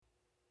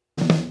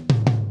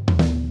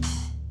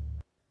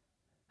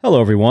Hello,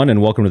 everyone,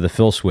 and welcome to the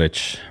Phil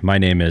Switch. My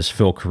name is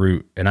Phil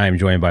Carute, and I am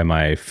joined by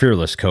my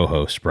fearless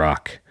co-host,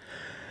 Brock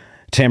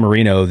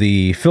Tamarino.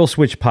 The Phil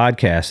Switch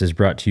podcast is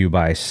brought to you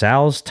by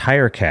Sal's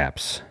Tire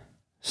Caps.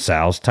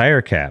 Sal's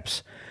Tire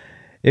Caps.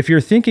 If you're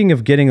thinking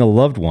of getting a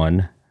loved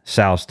one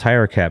Sal's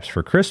Tire Caps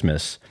for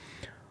Christmas,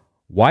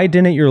 why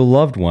didn't your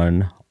loved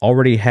one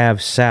already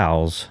have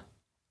Sal's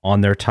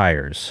on their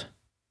tires?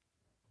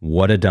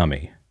 What a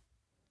dummy.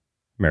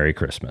 Merry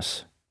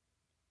Christmas.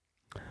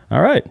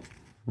 All right.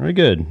 Very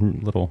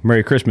good. Little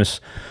Merry Christmas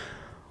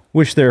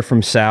wish there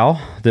from Sal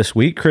this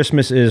week.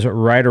 Christmas is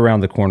right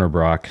around the corner,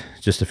 Brock.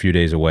 Just a few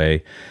days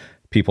away.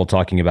 People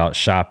talking about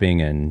shopping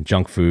and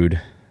junk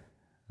food.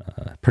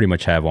 Pretty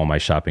much have all my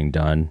shopping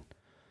done.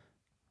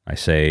 I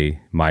say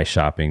my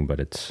shopping,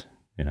 but it's,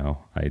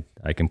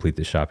 I complete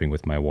the shopping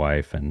with my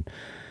wife, and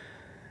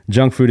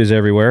junk food is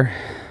everywhere.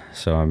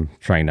 So I'm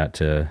trying not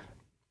to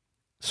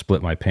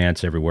split my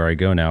pants everywhere I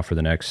go now for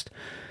the next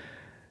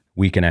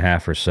week and a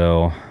half or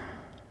so.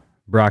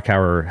 Brock, how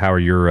are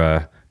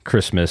your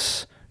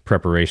Christmas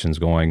preparations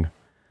going?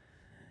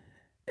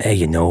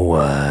 Hey,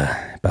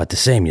 about the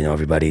same.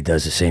 Everybody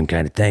does the same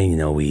kind of thing.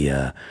 We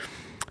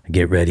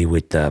get ready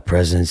with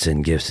presents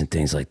and gifts and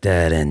things like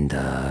that,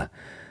 and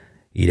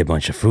eat a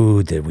bunch of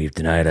food that we've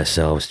denied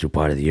ourselves through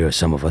part of the year.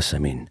 Some of us,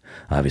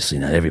 obviously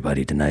not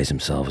everybody denies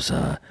themselves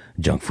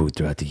junk food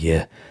throughout the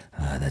year.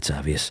 That's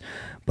obvious.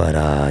 But,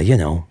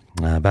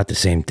 about the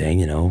same thing,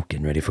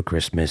 getting ready for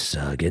Christmas,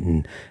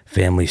 getting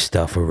family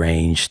stuff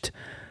arranged,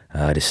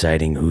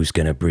 deciding who's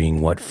going to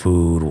bring what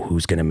food,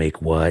 who's going to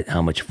make what,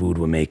 how much food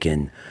we're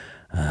making.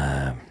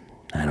 I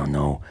don't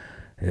know.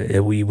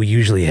 We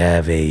usually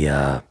have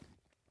a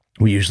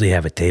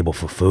table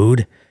for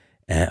food,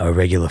 or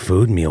regular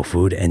food, meal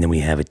food, and then we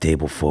have a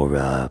table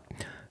for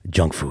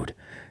junk food.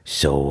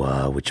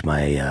 So, which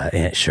my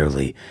Aunt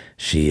Shirley,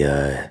 she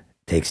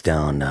takes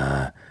down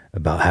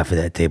about half of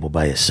that table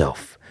by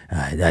herself.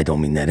 I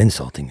don't mean that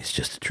insulting. It's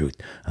just the truth.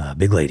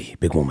 Big lady,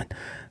 big woman.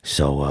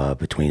 So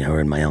between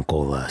her and my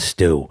uncle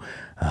Stu,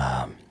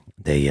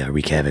 they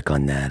wreak havoc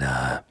on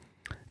that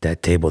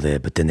table there.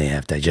 But then they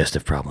have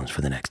digestive problems for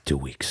the next 2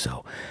 weeks.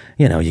 So,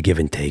 you give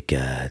and take.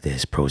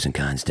 There's pros and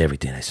cons to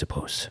everything, I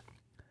suppose.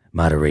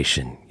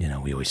 Moderation.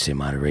 We always say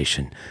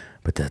moderation,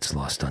 but that's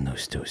lost on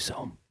those two.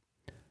 So.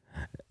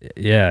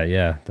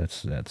 Yeah.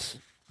 That's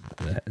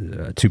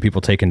two people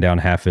taking down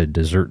half a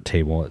dessert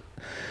table. It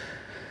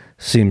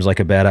seems like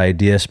a bad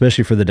idea,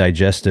 especially for the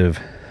digestive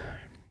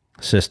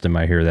system.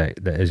 I hear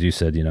that as you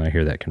said, I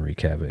hear that can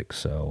wreak havoc.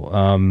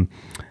 So,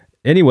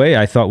 anyway,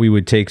 I thought we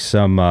would take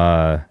some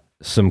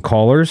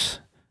callers,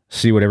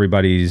 see what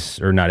everybody's,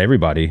 or not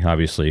everybody,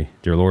 obviously,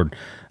 dear Lord,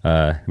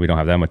 we don't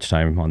have that much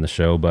time on the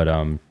show, but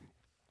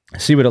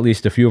see what at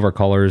least a few of our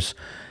callers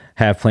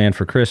have planned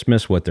for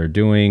Christmas, what they're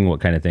doing, what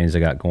kind of things they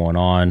got going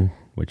on,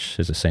 which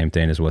is the same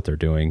thing as what they're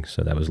doing.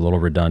 So that was a little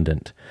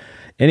redundant.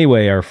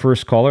 Anyway, our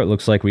first caller, it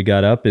looks like we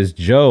got up, is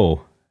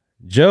Joe.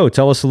 Joe,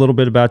 tell us a little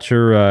bit about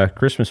your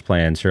Christmas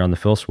plans here on the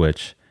Phil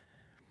Switch.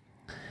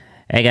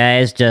 Hey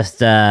guys,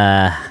 just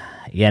I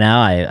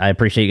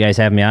appreciate you guys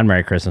having me on.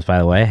 Merry Christmas, by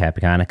the way. Happy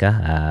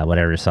Hanukkah,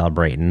 whatever you're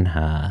celebrating.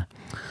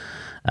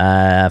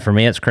 For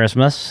me, it's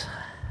Christmas.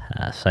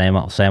 Same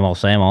old.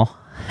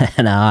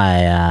 There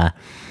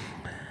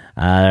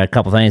are a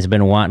couple things I've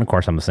been wanting. Of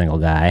course, I'm a single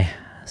guy,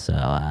 so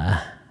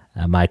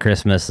my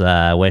Christmas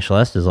wish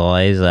list is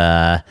always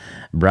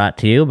brought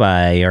to you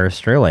by yours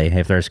truly.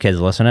 If there's kids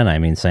listening, I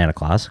mean Santa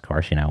Claus, of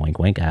course, wink,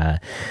 wink.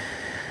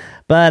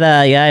 But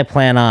I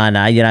plan on,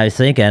 I was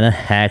thinking,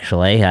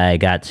 actually, I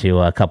got to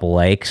a couple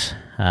lakes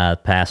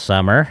past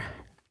summer.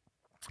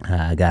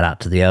 Got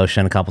out to the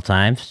ocean a couple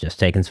times, just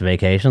taking some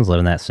vacations,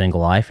 living that single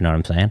life, you know what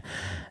I'm saying?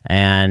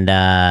 And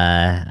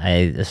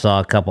I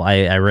saw a couple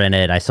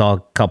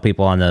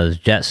people on those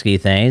jet ski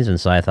things, and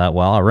so I thought,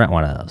 well, I'll rent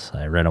one of those.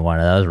 I rented one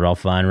of those, real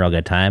fun, real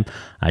good time.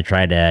 I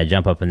tried to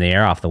jump up in the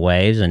air off the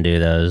waves and do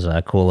those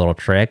cool little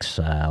tricks,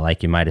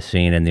 like you might have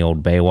seen in the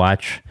old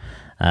Baywatch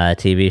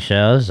TV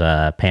shows.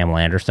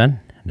 Pamela Anderson,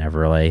 never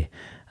really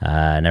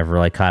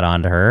caught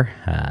on to her.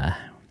 I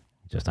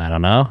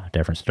don't know,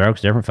 different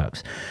strokes, different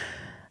folks.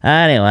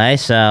 Anyway,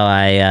 so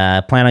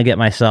I plan on getting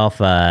myself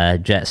a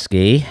jet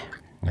ski.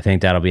 I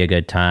think that'll be a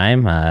good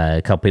time. A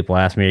couple people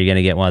asked me, are you going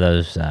to get one of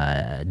those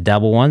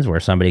double ones where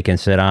somebody can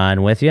sit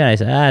on with you? And I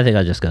said, I think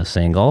I'll just go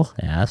single.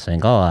 Yeah,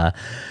 single. I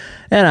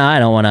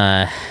don't want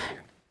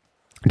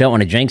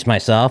to jinx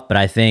myself, but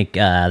I think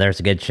there's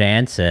a good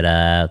chance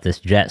that this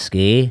jet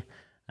ski,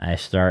 I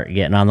start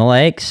getting on the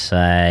lakes,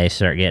 I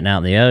start getting out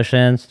in the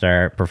ocean,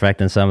 start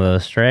perfecting some of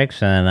those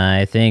tricks, and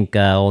I think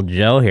old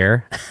Joe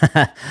here,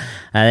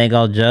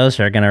 Joe's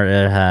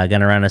gonna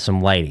run into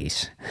some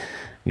ladies.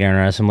 Gonna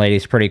run into some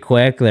ladies pretty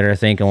quick that are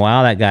thinking,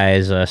 wow, that guy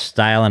is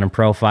styling and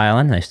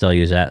profiling. They still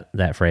use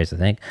that phrase, I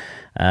think.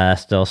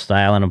 Still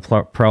styling and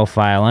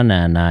profiling,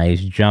 and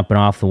he's jumping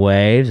off the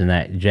waves, and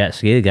that jet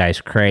ski, the guy's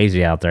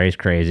crazy out there. He's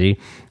crazy.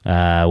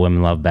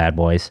 Women love bad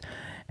boys.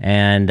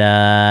 And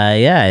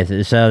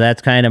so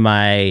that's kind of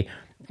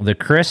the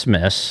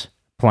Christmas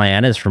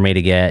plan is for me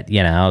to get,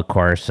 of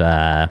course,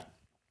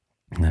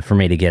 for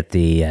me to get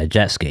the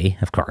jet ski,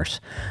 of course.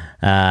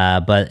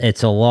 But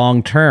it's a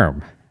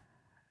long-term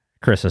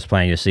Christmas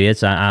plan. You see,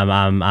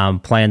 I'm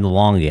playing the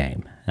long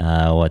game,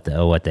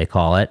 what they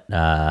call it,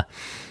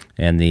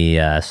 in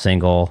the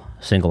single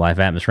life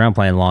atmosphere. I'm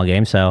playing the long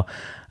game. So,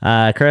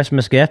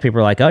 Christmas gift. People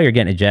are like, "Oh, you're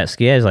getting a jet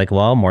ski." I was like,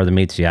 "Well, more than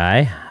meets the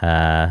eye."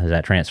 Is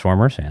that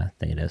Transformers? Yeah, I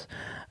think it is.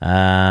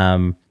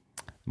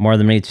 More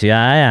than meets the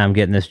eye. I'm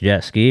getting this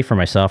jet ski for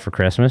myself for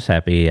Christmas.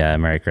 Happy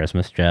Merry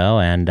Christmas, Joe.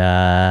 And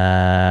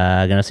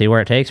gonna see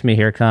where it takes me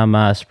here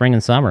come spring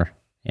and summer.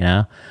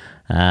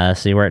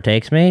 See where it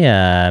takes me.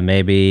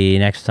 Maybe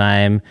next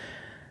time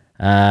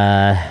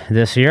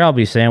this year I'll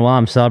be saying, well,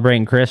 I'm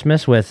celebrating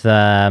Christmas with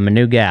my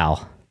new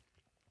gal.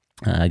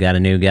 I got a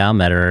new gal,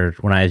 met her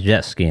when I was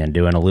jet skiing,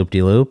 doing a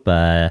loop-de-loop.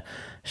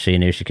 She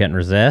knew she couldn't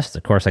resist.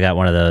 Of course, I got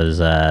one of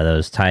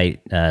those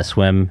tight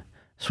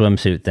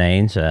swimsuit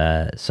things,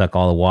 suck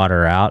all the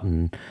water out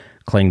and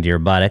cling to your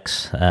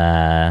buttocks.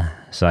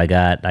 So I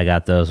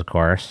got those, of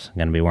course. I'm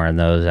going to be wearing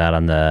those out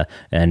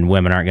and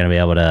women aren't going to be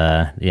able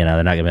to, they're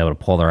not going to be able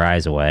to pull their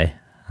eyes away,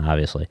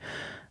 obviously.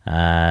 So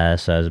I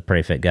was a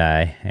pretty fit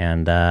guy.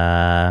 And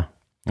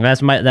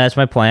that's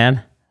my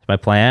plan. It's my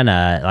plan.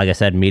 Like I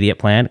said, immediate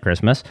plan,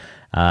 Christmas,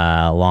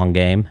 long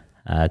game,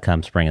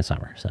 come spring and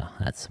summer. So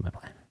that's my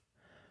plan.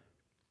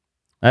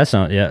 That's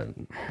not, yeah.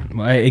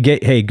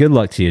 Hey, good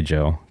luck to you,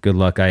 Joe. Good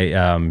luck.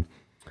 I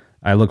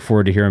look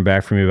forward to hearing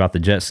back from you about the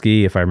jet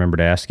ski if I remember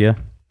to ask you.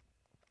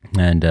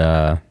 And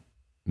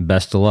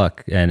best of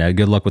luck. And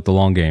good luck with the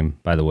long game,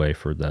 by the way,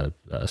 for the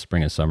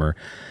spring and summer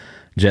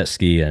jet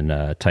ski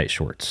and tight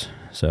shorts.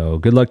 So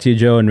good luck to you,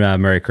 Joe, and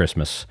Merry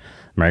Christmas.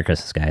 Merry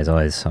Christmas, guys.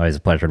 Always a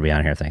pleasure to be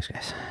on here. Thanks,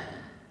 guys.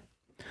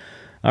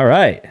 All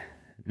right.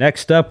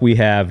 Next up, we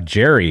have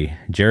Jerry.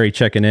 Jerry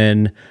checking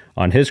in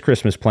on his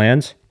Christmas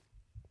plans.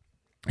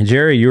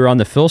 Jerry, you were on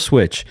the Phil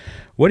Switch.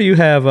 What do you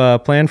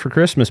have planned for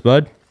Christmas,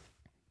 bud?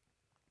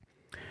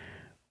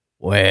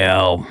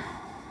 Well,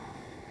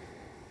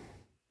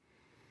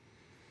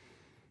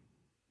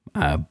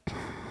 I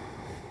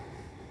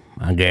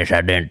guess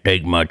I didn't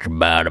think much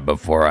about it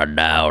before I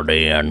dialed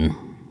in.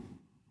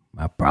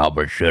 I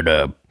probably should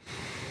have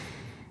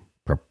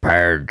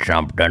prepared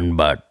something,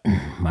 but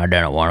I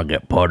didn't want to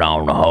get put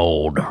on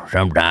hold.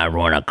 Sometimes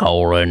when I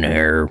call in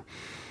here,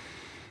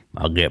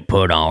 I'll get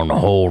put on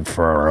hold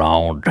for a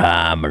long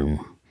time, and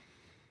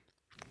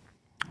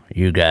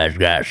you guys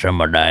got some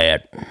of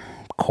that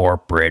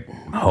corporate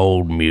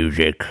hold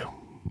music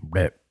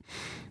that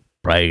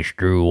plays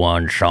through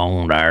one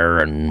song there,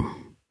 and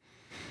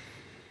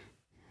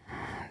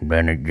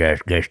then it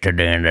just gets to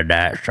the end of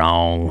that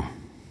song,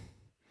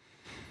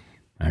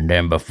 and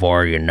then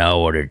before you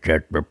know it, it's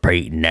just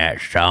repeating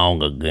that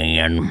song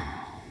again.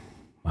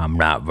 I'm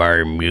not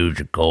very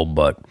musical,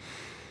 but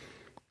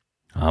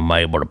I'm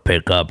able to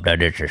pick up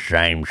that it's the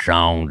same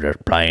song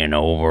just playing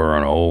over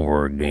and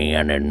over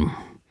again, and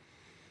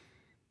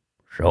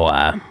so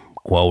I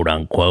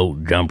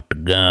quote-unquote jumped the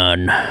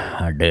gun.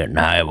 I didn't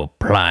have a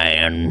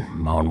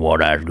plan on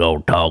what I was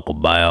going to talk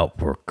about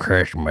for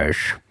Christmas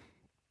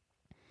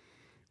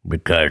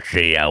because,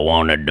 see, I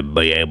wanted to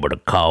be able to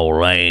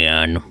call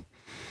in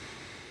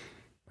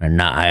and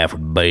not have to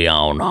be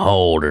on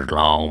hold as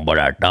long, but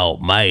I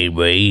thought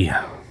maybe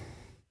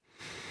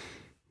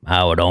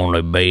I would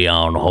only be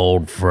on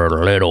hold for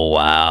a little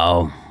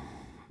while,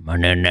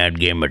 and then that'd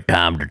give me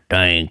time to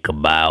think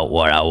about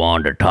what I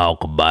wanted to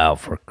talk about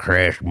for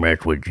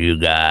Christmas with you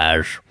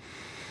guys,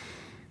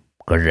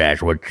 because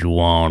that's what you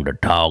wanted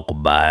to talk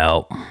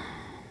about.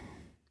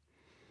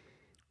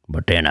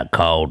 But then I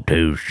called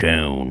too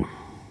soon.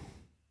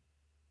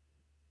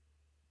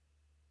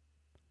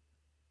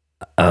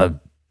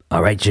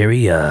 All right,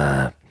 Jerry,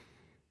 do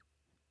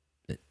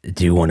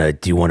you want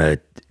to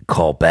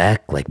call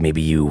back? Like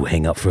maybe you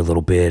hang up for a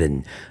little bit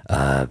and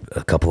a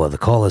couple other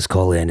callers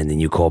call in and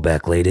then you call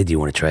back later. Do you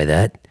want to try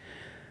that?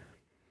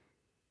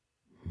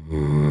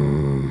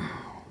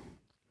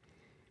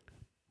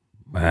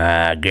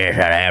 I guess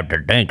I'd have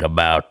to think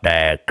about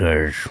that,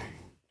 because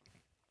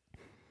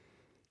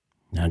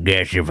I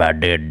guess if I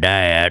did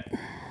that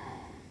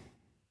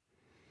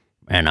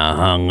and I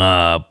hung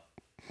up,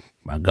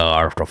 I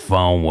got off the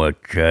phone with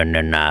you, and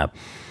then I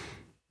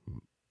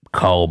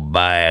called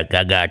back.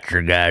 I got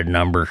your guys'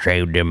 number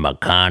saved in my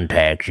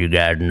contacts. You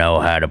guys know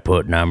how to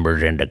put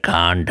numbers into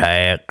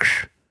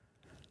contacts?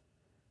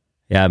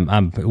 Yeah,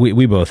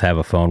 we both have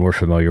a phone. We're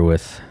familiar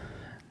with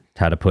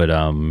how to put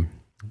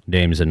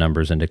names and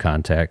numbers into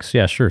contacts.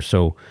 Yeah, sure.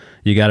 So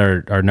you got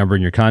our number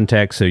in your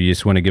contacts, so you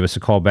just want to give us a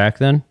call back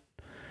then?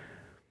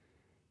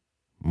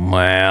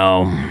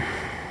 Well,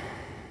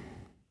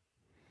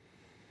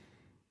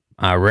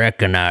 I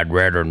reckon I'd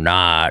rather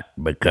not,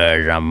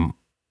 because I'm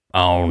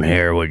on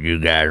here with you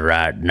guys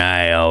right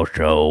now,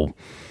 so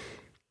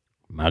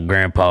my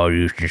grandpa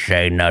used to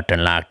say nothing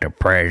like the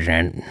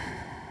present.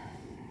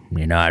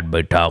 You know, I'd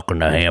be talking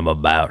to him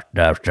about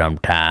stuff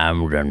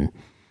sometimes, and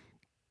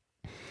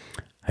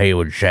he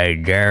would say,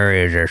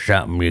 "Jerry, is there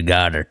something you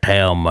gotta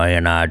tell me?"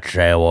 And I'd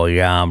say, "Well,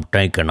 yeah, I'm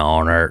thinking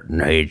on it."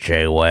 And he'd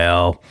say,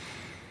 "Well,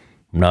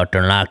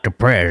 Nothing like the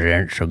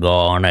presents, so go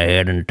on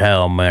ahead and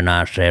tell me. And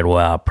I said,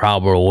 well, I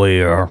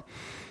probably will.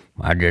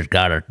 I just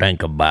gotta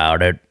think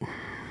about it.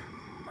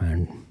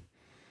 And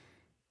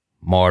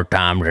more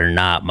times than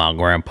not, my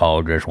grandpa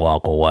will just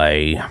walk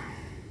away.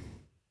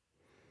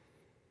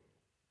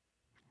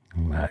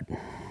 But,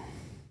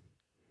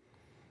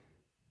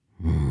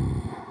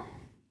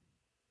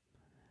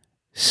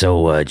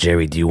 So,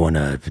 Jerry, do you want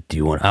to,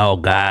 oh,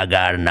 God, I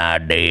got an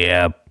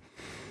idea.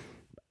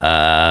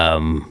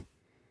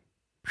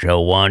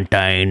 So one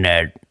thing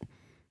that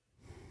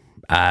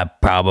I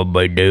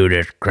probably do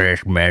this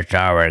Christmas,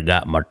 I already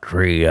got my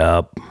tree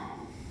up.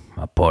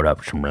 I put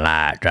up some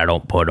lights. I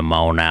don't put them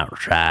on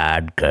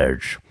outside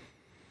because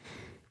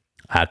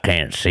I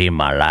can't see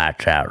my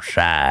lights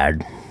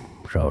outside.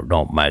 So it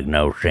don't make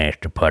no sense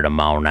to put them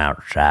on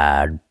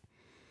outside.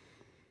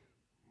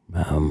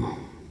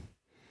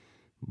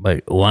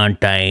 But one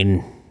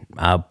thing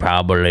I'll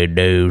probably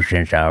do,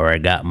 since I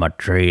already got my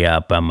tree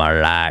up and my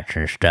lights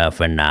and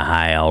stuff in the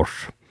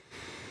house,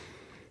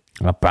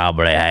 I'll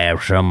probably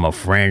have some of my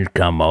friends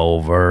come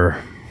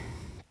over.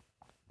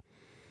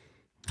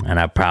 And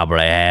I probably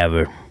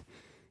have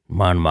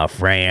one of my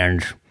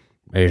friends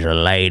is a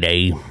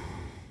lady.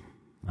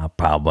 I'll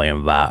probably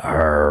invite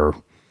her.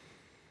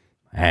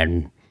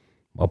 And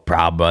we'll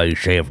probably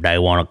see if they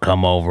want to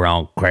come over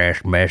on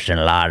Christmas. And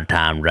a lot of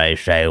times they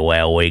say,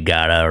 well, we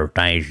got other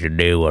things to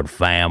do with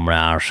family.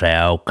 I'll say,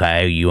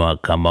 okay, you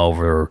want to come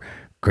over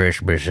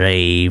Christmas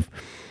Eve?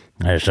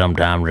 And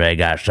sometimes they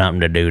got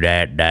something to do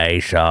that day.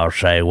 So I'll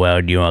say,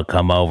 well, do you want to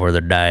come over the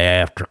day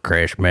after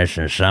Christmas?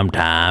 And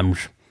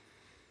sometimes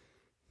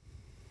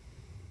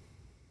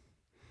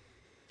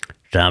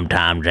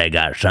they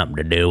got something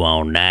to do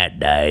on that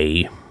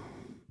day,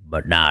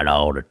 but not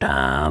all the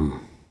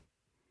time.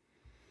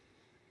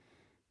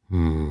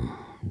 So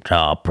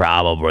I'll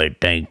probably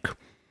think,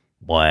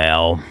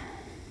 well,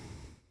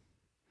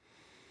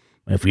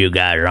 if you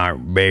guys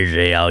aren't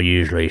busy, I'll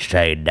usually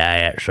say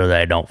that so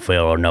they don't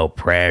feel no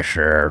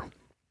pressure.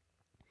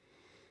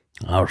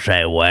 I'll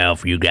say, well,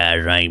 if you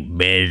guys ain't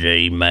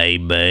busy,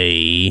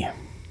 maybe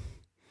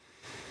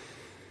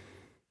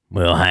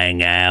we'll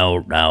hang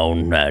out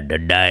on the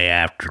day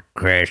after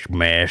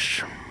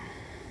Christmas.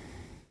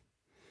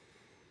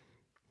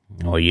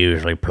 We'll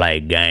usually play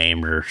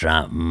games or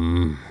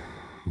something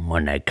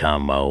when they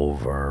come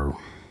over.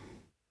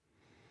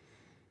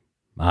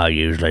 I'll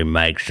usually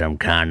make some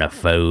kind of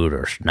food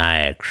or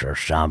snacks or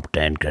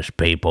something, because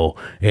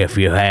if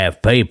you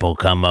have people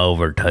come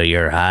over to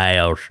your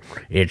house,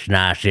 it's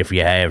nice if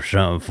you have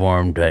something for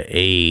them to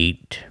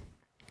eat.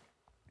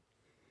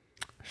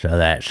 So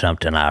that's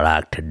something I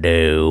like to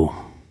do.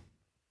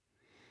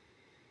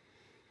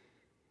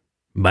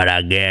 But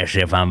I guess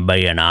if I'm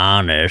being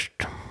honest,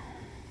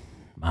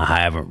 I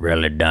haven't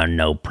really done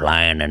no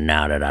planning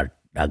now that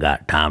I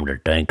got time to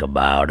think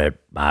about it.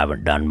 I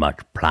haven't done much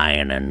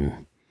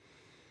planning.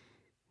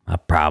 I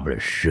probably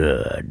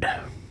should.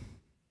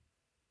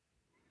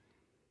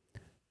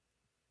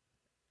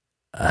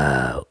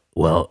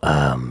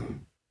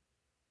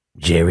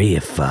 Jerry,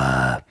 if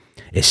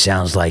it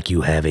sounds like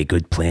you have a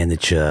good plan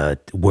that you're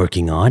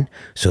working on,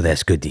 so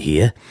that's good to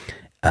hear.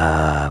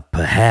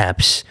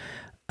 Perhaps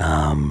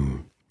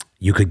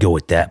you could go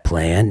with that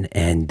plan,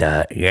 and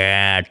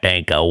yeah, I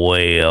think I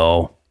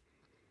will.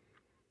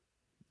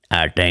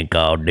 I think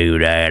I'll do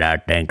that. I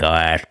think I'll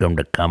ask them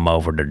to come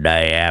over the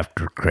day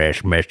after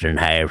Christmas and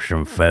have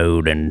some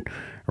food and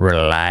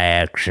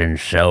relax and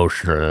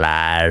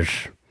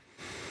socialize.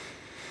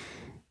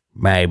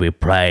 Maybe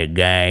play a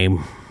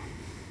game.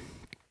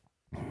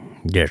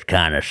 Just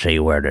kind of see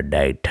where the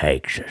day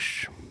takes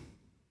us.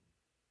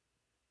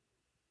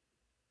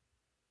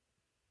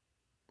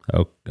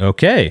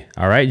 Okay.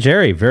 All right,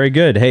 Jerry. Very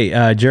good.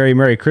 Hey, Jerry,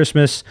 Merry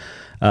Christmas.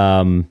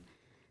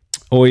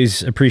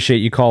 Always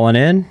appreciate you calling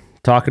in,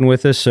 talking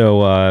with us.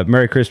 So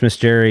Merry Christmas,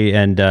 Jerry,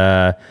 and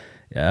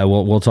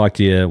we'll talk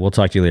to you. We'll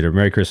talk to you later.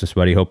 Merry Christmas,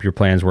 buddy. Hope your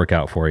plans work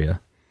out for you.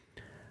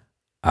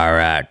 All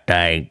right,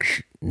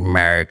 thanks.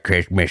 Merry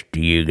Christmas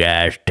to you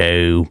guys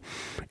too.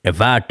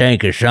 If I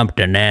think of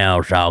something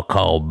else, I'll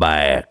call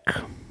back.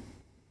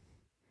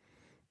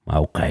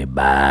 Okay,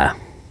 bye.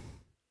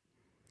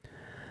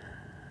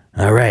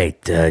 all right,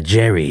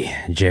 Jerry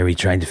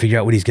trying to figure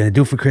out what he's going to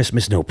do for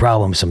Christmas. No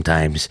problem.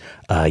 Sometimes,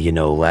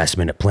 last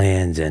minute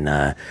plans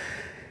and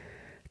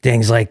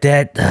things like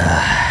that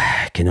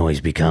can always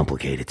be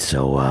complicated.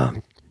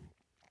 So,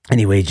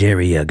 anyway,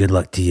 Jerry, good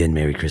luck to you and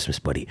Merry Christmas,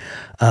 buddy.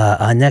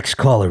 Our next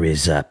caller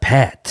is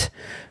Pat.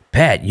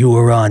 Pat, you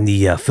were on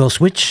the Phil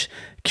Switch.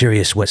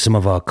 Curious what some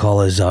of our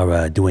callers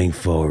are doing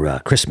for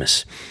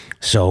Christmas.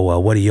 So,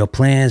 what are your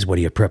plans? What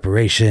are your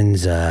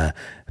preparations?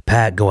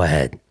 Pat, go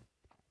ahead.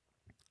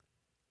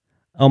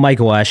 Oh my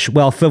gosh.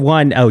 Well, for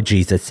one, oh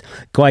Jesus.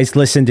 Guys,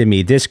 listen to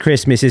me. This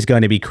Christmas is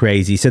going to be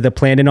crazy. So they're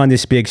planning on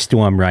this big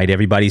storm, right?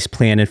 Everybody's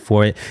planning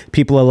for it.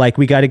 People are like,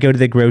 we got to go to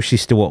the grocery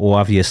store,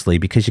 obviously,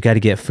 because you got to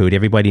get food.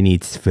 Everybody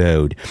needs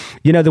food.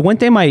 You know, the one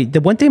thing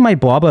my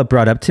barber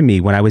brought up to me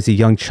when I was a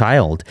young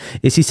child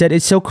is he said,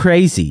 it's so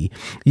crazy.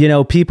 You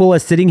know, people are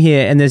sitting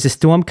here and there's a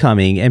storm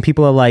coming and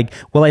people are like,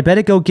 well, I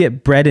better go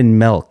get bread and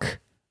milk.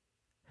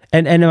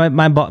 And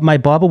my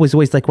barber was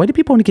always like, why do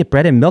people want to get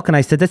bread and milk? And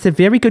I said, that's a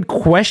very good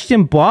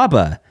question,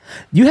 barber.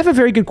 You have a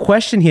very good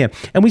question here.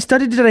 And we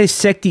started to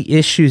dissect the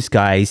issues,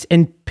 guys.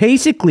 And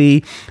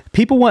basically,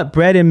 people want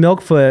bread and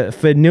milk for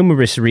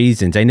numerous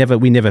reasons.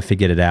 We never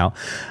figured it out.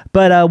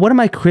 But what are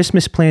my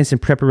Christmas plans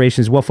and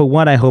preparations? Well, for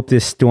one, I hope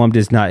this storm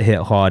does not hit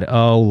hard.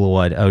 Oh,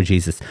 Lord. Oh,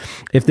 Jesus.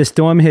 If the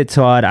storm hits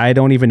hard, I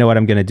don't even know what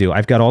I'm going to do.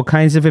 I've got all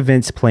kinds of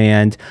events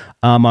planned.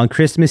 On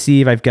Christmas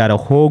Eve, I've got a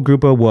whole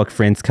group of work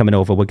friends coming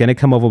over. We're going to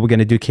come over. We're going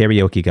to do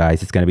karaoke,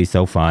 guys. It's going to be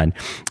so fun.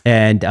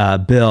 And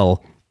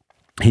Bill...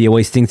 he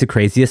always sings the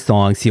craziest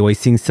songs. He always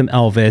sings some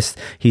Elvis.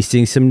 He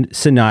sings some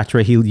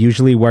Sinatra. He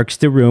usually works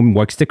the room,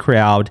 works the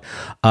crowd.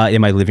 In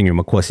my living room,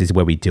 of course, is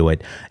where we do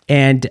it.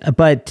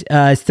 But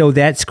so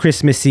that's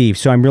Christmas Eve.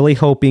 So I'm really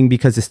hoping,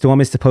 because the storm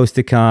is supposed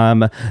to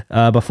come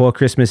before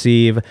Christmas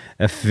Eve.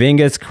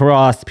 Fingers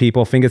crossed,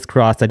 people. Fingers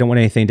crossed. I don't want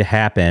anything to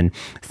happen.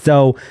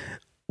 So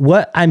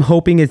what I'm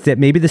hoping is that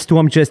maybe the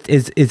storm just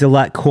is a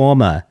lot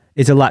calmer.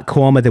 It's a lot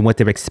calmer than what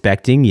they're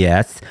expecting,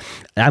 yes.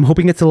 I'm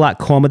hoping it's a lot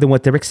calmer than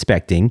what they're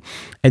expecting.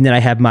 And then I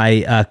have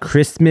my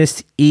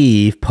Christmas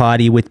Eve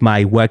party with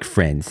my work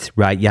friends,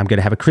 right? Yeah, I'm going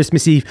to have a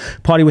Christmas Eve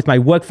party with my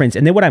work friends.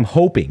 And then what I'm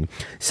hoping,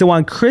 so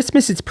on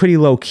Christmas, it's pretty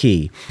low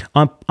key.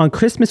 On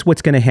Christmas,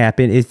 what's going to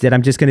happen is that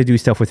I'm just going to do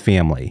stuff with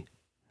family.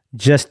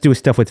 Just do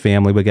stuff with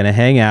family. We're going to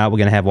hang out. We're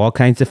going to have all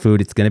kinds of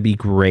food. It's going to be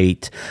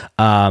great.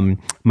 My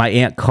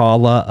Aunt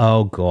Carla,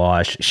 oh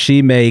gosh,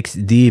 she makes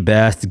the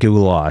best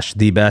goulash,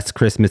 the best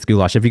Christmas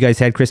goulash. Have you guys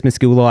had Christmas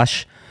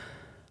goulash?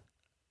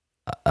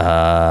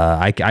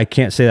 I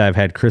can't say that I've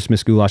had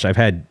Christmas goulash. I've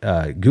had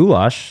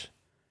goulash,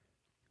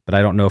 but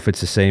I don't know if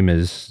it's the same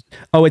as...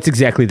 Oh, it's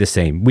exactly the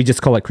same. We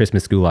just call it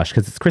Christmas goulash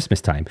because it's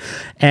Christmas time.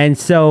 And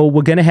so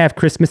we're going to have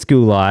Christmas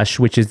goulash,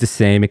 which is the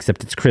same,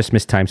 except it's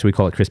Christmas time, so we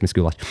call it Christmas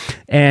goulash.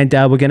 And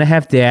we're going to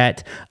have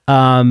that.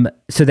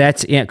 So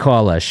that's Aunt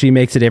Carla. She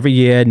makes it every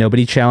year.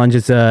 Nobody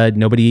challenges her.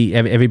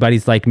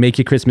 Everybody's like, make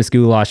your Christmas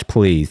goulash,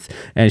 please.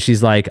 And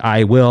she's like,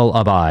 I will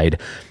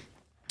abide.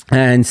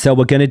 And so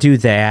we're going to do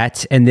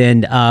that. And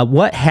then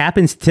what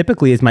happens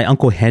typically is my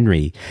Uncle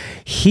Henry,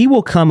 he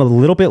will come a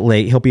little bit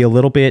late. He'll be a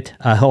little bit,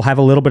 he'll have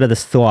a little bit of the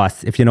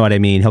sauce, if you know what I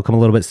mean. He'll come a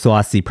little bit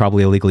saucy,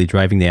 probably illegally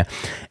driving there.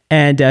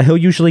 And he'll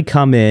usually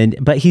come in,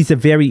 but he's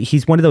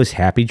one of those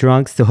happy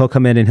drunks. So he'll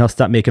come in and he'll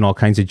start making all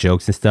kinds of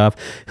jokes and stuff.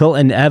 He'll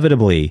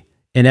inevitably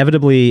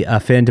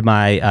offend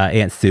my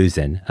Aunt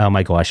Susan. Oh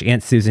my gosh,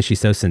 Aunt Susan,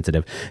 she's so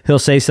sensitive. He'll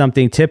say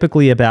something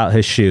typically about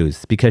her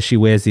shoes because she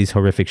wears these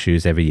horrific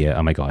shoes every year.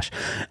 Oh my gosh.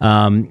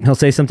 He'll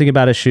say something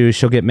about her shoes.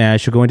 She'll get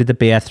mad. She'll go into the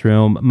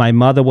bathroom. My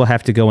mother will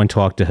have to go and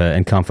talk to her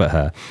and comfort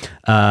her.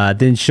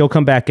 Then she'll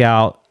come back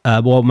out.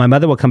 My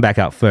mother will come back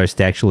out first,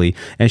 actually,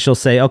 and she'll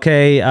say,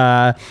 okay,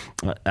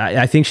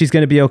 I think she's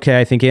going to be okay.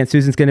 I think Aunt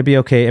Susan's going to be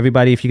okay.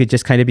 Everybody, if you could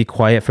just kind of be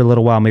quiet for a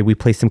little while, maybe we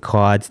play some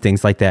cards,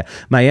 things like that.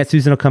 My Aunt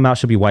Susan will come out.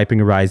 She'll be wiping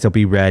her eyes. They'll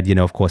be red,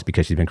 of course,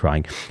 because she's been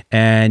crying.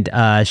 And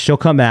she'll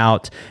come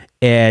out,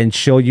 and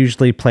she'll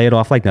usually play it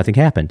off like nothing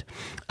happened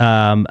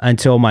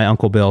until my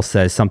Uncle Bill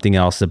says something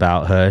else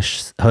about her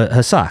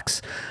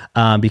socks.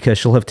 Because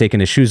she'll have taken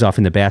his shoes off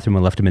in the bathroom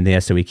and left them in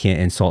there, so he can't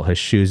insult her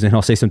shoes. And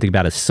he'll say something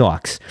about his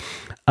socks.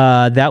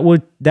 That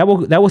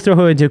will throw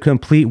her into a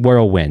complete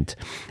whirlwind.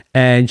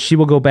 And she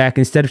will go back,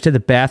 instead of to the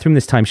bathroom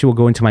this time, she will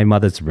go into my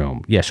mother's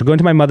room. Yeah, she'll go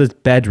into my mother's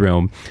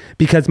bedroom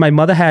because my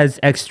mother has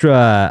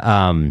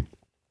extra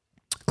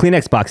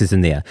Kleenex boxes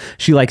in there.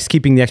 She likes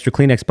keeping the extra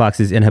Kleenex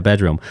boxes in her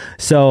bedroom.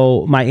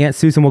 So my Aunt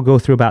Susan will go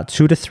through about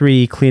 2 to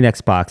 3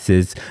 Kleenex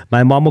boxes.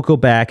 My mom will go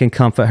back and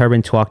comfort her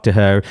and talk to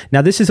her.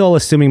 Now, this is all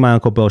assuming my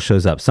Uncle Bill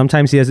shows up.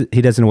 Sometimes he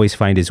doesn't always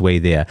find his way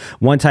there.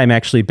 One time,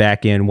 actually,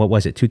 back in,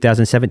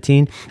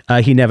 2017?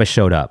 He never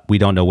showed up. We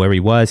don't know where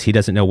he was. He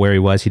doesn't know where he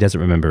was. He doesn't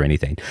remember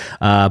anything.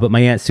 But my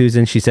Aunt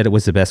Susan, she said it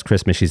was the best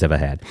Christmas she's ever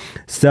had.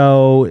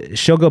 So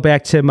she'll go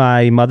back to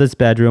my mother's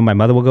bedroom. My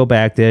mother will go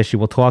back there. She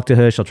will talk to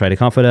her. She'll try to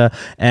comfort her.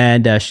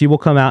 And she will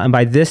come out, and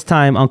by this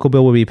time, Uncle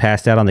Bill will be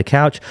passed out on the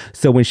couch.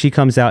 So when she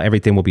comes out,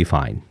 everything will be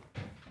fine.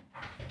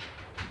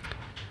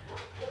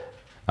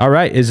 All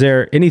right. Is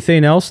there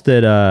anything else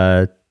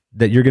that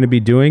you're going to be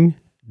doing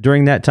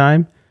during that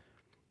time?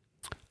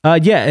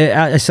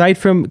 Aside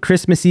from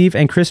Christmas Eve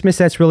and Christmas,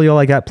 that's really all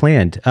I got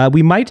planned. I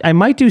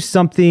might do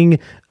something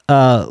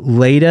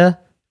later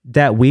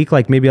that week,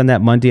 like maybe on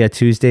that Monday or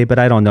Tuesday, but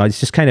I don't know. It's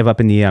just kind of up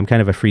in the air. I'm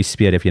kind of a free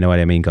spirit, if you know what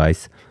I mean,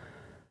 guys.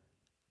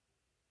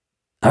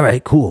 All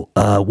right, cool.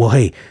 Well,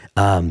 hey,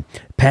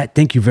 Pat,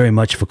 thank you very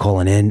much for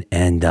calling in,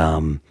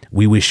 and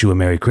we wish you a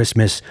Merry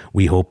Christmas.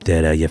 We hope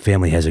that your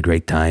family has a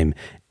great time,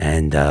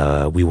 and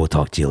we will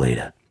talk to you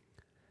later.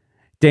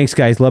 Thanks,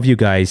 guys. Love you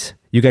guys.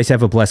 You guys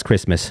have a blessed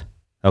Christmas.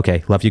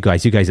 Okay, love you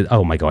guys. You guys,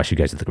 oh my gosh, you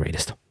guys are the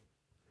greatest.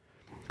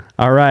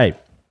 All right.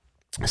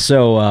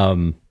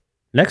 So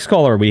next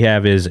caller we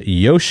have is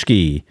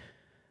Yoshki.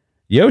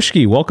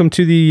 Yoshki, welcome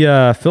to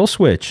the Phil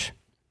Switch.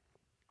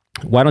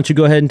 Why don't you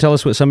go ahead and tell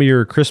us what some of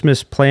your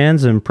Christmas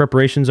plans and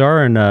preparations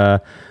are,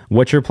 and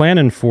what you're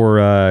planning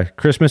for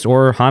Christmas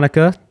or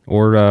Hanukkah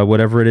or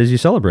whatever it is you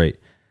celebrate.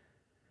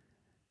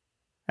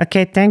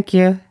 Okay, thank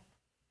you.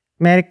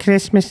 Merry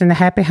Christmas and a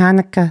Happy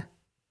Hanukkah.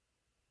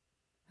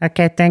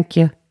 Okay, thank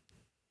you.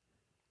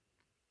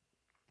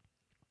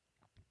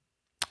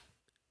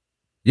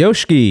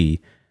 Yoshki,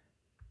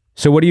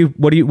 so what are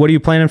you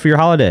planning for your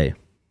holiday?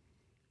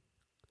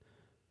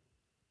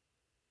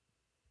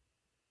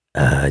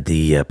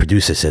 The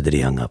producer said that he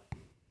hung up.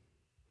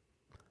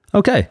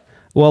 Okay.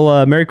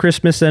 Well, Merry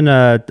Christmas and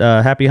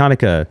Happy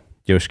Hanukkah,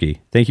 Yoshki.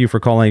 Thank you for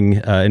calling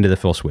into the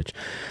Phil Switch.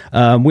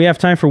 We have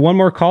time for one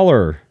more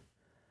caller.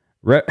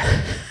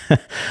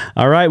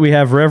 All right, we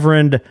have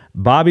Reverend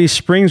Bobby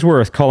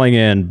Springsworth calling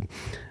in.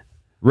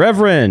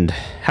 Reverend,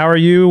 how are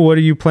you? What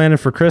are you planning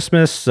for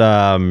Christmas?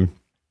 The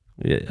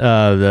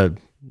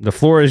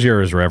floor is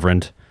yours,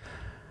 Reverend.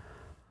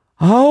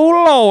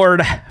 Oh,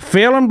 Lord.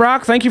 Phil and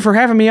Brock, thank you for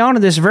having me on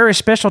at this very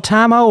special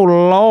time. Oh,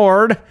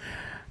 Lord.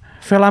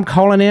 Phil, I'm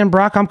calling in.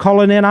 Brock, I'm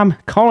calling in. I'm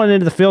calling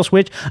into the Phil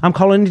Switch. I'm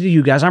calling into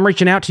you guys. I'm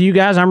reaching out to you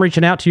guys. I'm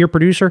reaching out to your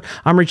producer.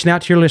 I'm reaching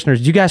out to your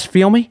listeners. Do you guys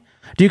feel me?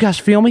 Do you guys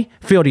feel me?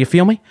 Phil, do you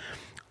feel me?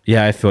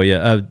 Yeah, I feel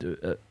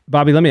you.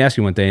 Bobby, let me ask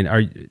you one thing.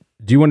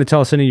 Do you want to tell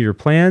us any of your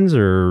plans,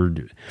 or...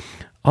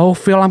 Oh,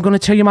 Phil, I'm going to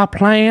tell you my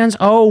plans.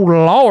 Oh,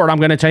 Lord, I'm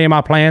going to tell you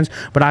my plans.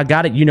 But I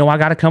got it. You know I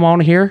got to come on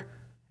here.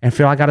 And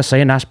Phil, I got to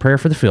say a nice prayer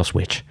for the Phil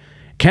Switch.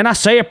 Can I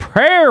say a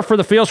prayer for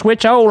the Phil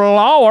Switch? Oh,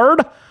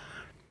 Lord.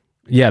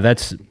 Yeah,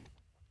 that's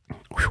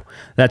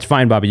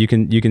fine, Bobby. You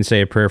can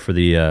say a prayer for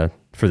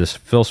this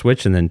Phil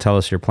Switch and then tell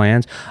us your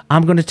plans.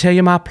 I'm going to tell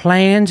you my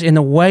plans in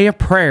the way of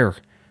prayer.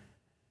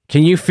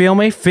 Can you feel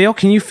me? Phil,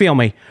 can you feel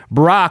me?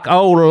 Brock,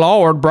 oh,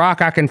 Lord,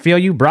 Brock, I can feel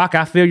you. Brock,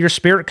 I feel your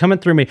spirit coming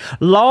through me.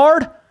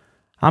 Lord,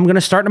 I'm going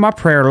to start in my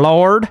prayer.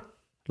 Lord,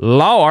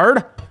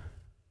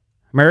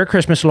 Merry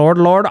Christmas, Lord.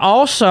 Lord,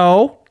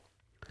 also,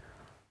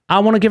 I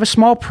want to give a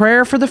small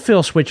prayer for the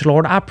Phil Switch,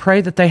 Lord. I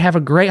pray that they have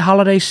a great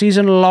holiday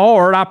season,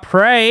 Lord. I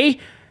pray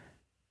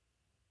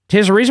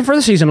 'tis a reason for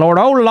the season, Lord.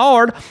 Oh,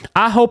 Lord,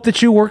 I hope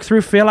that you work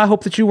through Phil. I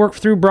hope that you work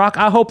through Brock.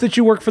 I hope that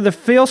you work for the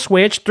Phil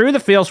Switch, through the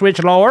Phil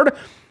Switch, Lord.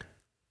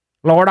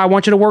 Lord, I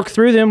want you to work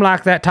through them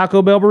like that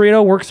Taco Bell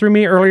burrito worked through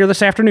me earlier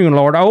this afternoon,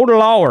 Lord. Oh,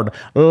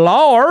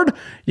 Lord,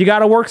 you got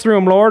to work through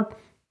them, Lord.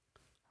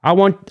 I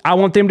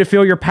want them to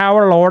feel your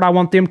power, Lord. I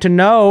want them to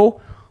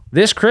know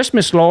this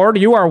Christmas, Lord,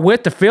 you are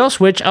with the Phil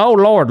Switch. Oh,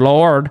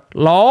 Lord,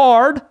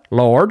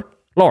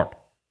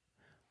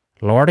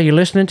 are you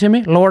listening to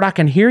me? Lord, I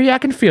can hear you. I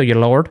can feel you,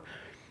 Lord.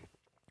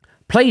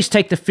 Please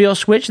take the Phil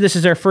Switch. This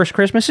is their first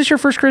Christmas. Is this your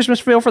first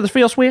Christmas, Phil, for the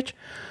Phil Switch?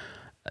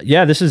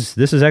 Yeah, this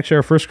is actually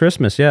our first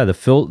Christmas. Yeah, the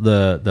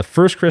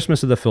first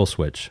Christmas of the Phil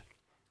Switch,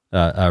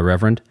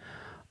 Reverend.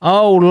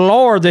 Oh,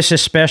 Lord, this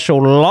is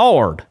special,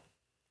 Lord.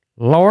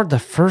 Lord, the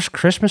first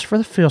Christmas for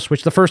the Phil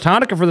Switch, the first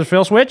Hanukkah for the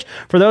Phil Switch.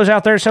 For those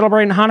out there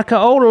celebrating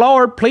Hanukkah, oh,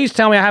 Lord, please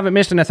tell me I haven't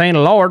missed anything.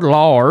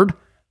 Lord.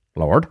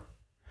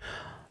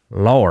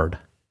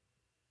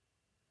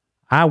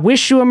 I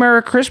wish you a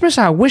Merry Christmas.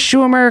 I wish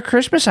you a Merry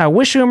Christmas. I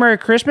wish you a Merry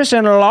Christmas.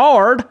 And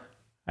Lord,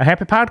 a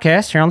happy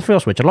podcast here on the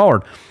Phil Switch.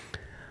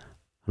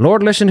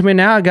 Lord, listen to me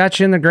now. I got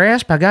you in the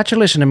grasp. I got you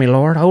listening to me,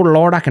 Lord. Oh,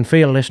 Lord, I can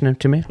feel listening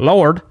to me.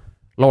 Lord,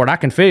 I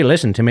can feel you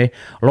listening to me.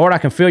 Lord, I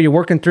can feel you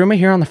working through me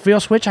here on the Phil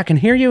Switch. I can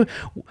hear you.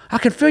 I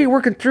can feel you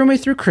working through me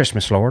through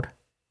Christmas, Lord.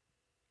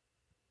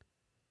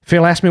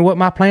 Phil asked me what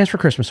my plans for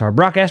Christmas are.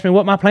 Brock asked me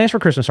what my plans for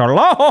Christmas are.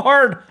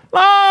 Lord,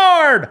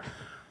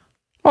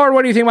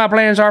 what do you think my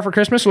plans are for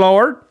Christmas?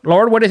 Lord,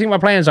 what do you think my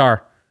plans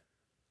are?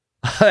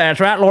 That's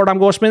right, Lord, I'm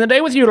going to spend the day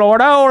with you,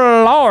 Lord.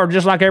 Oh, Lord,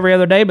 just like every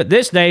other day, but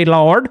this day,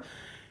 Lord,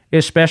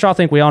 is special. I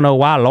think we all know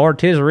why, Lord.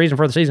 'Tis the reason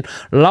for the season.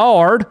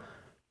 Lord,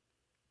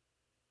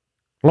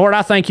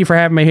 I thank you for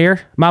having me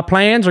here. My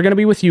plans are going to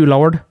be with you,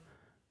 Lord.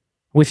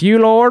 With you,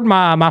 Lord,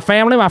 my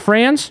family, my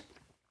friends.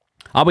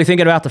 I'll be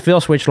thinking about the Phil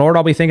Switch, Lord.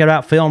 I'll be thinking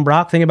about Phil and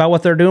Brock, thinking about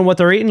what they're doing, what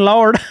they're eating,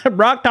 Lord.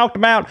 Brock talked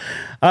about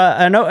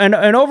an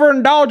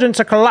overindulgence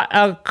of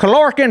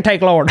caloric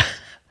intake, Lord.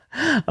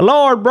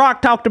 Lord,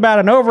 Brock talked about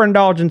an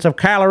overindulgence of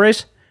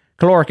calories.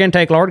 Caloric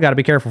intake, Lord. Got to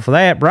be careful for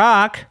that.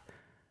 Brock,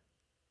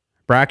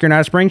 you're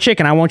not a spring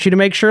chicken. I want you to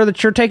make sure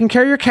that you're taking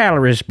care of your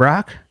calories,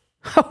 Brock.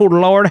 Oh,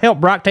 Lord, help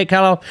Brock take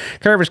care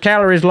of his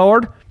calories,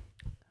 Lord.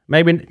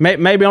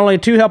 Maybe only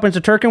 2 helpings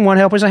of turkey and 1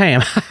 helping of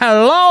ham.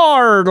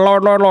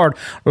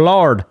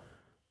 Lord,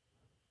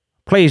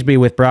 please be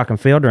with Brock and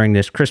Phil during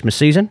this Christmas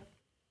season.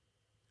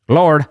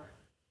 Lord,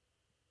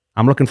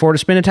 I'm looking forward to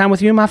spending time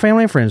with you and my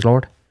family and friends,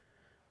 Lord.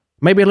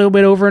 Maybe a little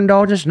bit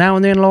overindulgence now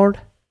and then, Lord.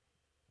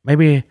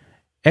 Maybe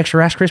extra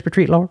Rice Krispie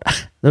treat, Lord.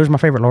 Those are my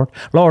favorite, Lord.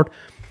 Lord,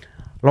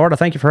 I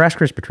thank you for Rice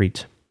Krispie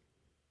treats.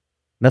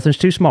 Nothing's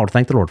too small to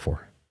thank the Lord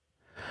for.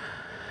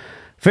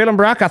 Phil and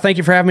Brock, I thank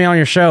you for having me on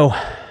your show.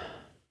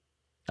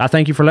 I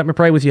thank you for letting me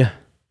pray with you.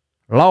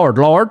 Lord,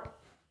 Lord,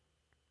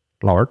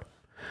 Lord,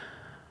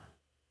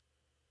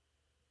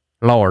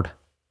 Lord.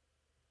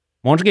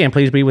 Once again,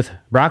 please be with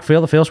Brock,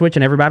 Phil, the Phil Switch,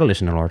 and everybody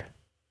listening, Lord.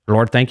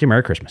 Lord, thank you.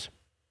 Merry Christmas.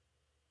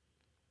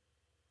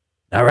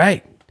 All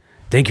right.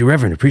 Thank you,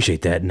 Reverend.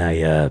 Appreciate that.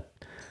 And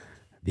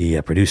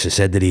the producer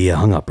said that he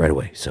hung up right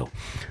away. So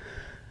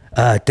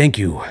thank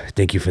you.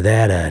 Thank you for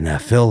that.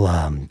 And Phil,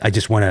 I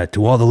just want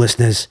to all the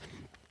listeners,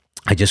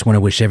 I just want to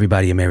wish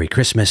everybody a Merry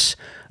Christmas.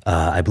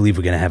 I believe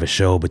we're going to have a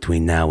show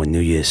between now and New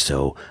Year's.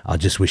 So I'll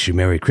just wish you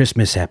Merry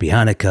Christmas, Happy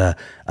Hanukkah,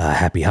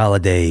 Happy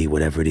Holiday,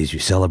 whatever it is you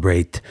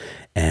celebrate.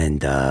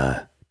 And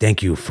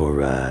thank you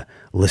for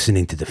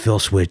listening to the Phil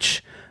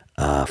Switch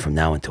from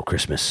now until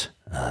Christmas.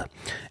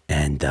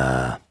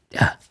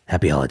 Yeah,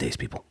 happy holidays,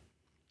 people.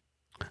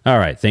 All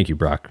right. Thank you,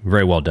 Brock.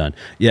 Very well done.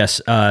 Yes.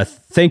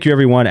 Thank you,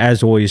 everyone,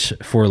 as always,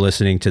 for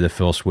listening to the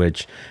Phil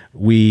Switch.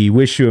 We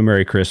wish you a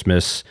Merry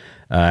Christmas,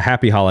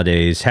 Happy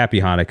Holidays, Happy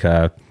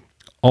Hanukkah,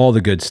 all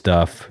the good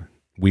stuff.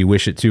 We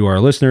wish it to our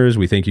listeners.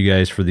 We thank you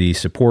guys for the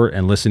support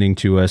and listening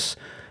to us.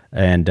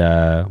 And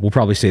we'll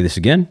probably say this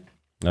again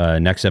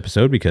next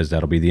episode because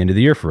that'll be the end of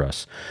the year for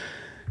us.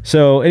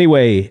 So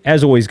anyway,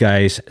 as always,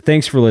 guys,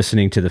 thanks for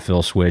listening to the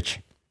Phil Switch.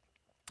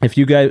 If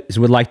you guys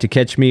would like to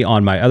catch me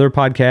on my other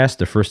podcast,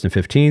 The First and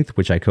 15th,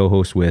 which I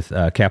co-host with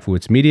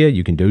Kaplowitz Media,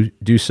 you can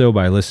do so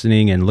by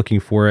listening and looking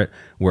for it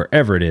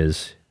wherever it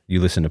is you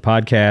listen to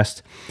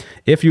podcasts.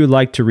 If you would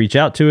like to reach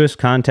out to us,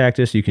 contact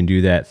us, you can do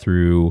that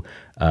through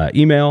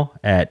email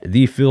at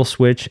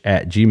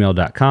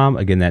thephilswitch@gmail.com.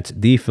 Again, that's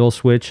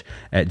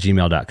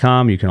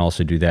thephilswitch@gmail.com. You can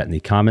also do that in the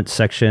comments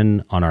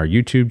section on our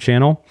YouTube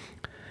channel.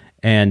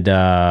 And,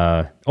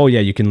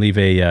 you can leave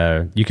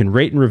you can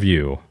rate and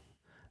review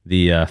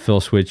the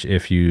Phil Switch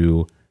if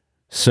you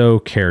so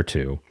care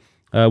to,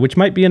 which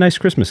might be a nice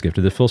Christmas gift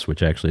to the Phil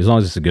Switch, actually, as long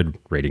as it's a good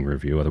rating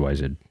review. Otherwise,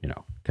 it'd,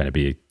 kind of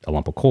be a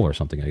lump of coal or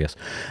something, I guess.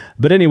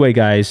 But anyway,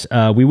 guys,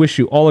 we wish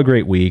you all a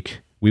great week.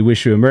 We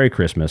wish you a Merry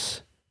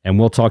Christmas, and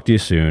we'll talk to you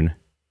soon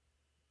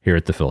here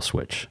at the Phil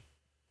Switch.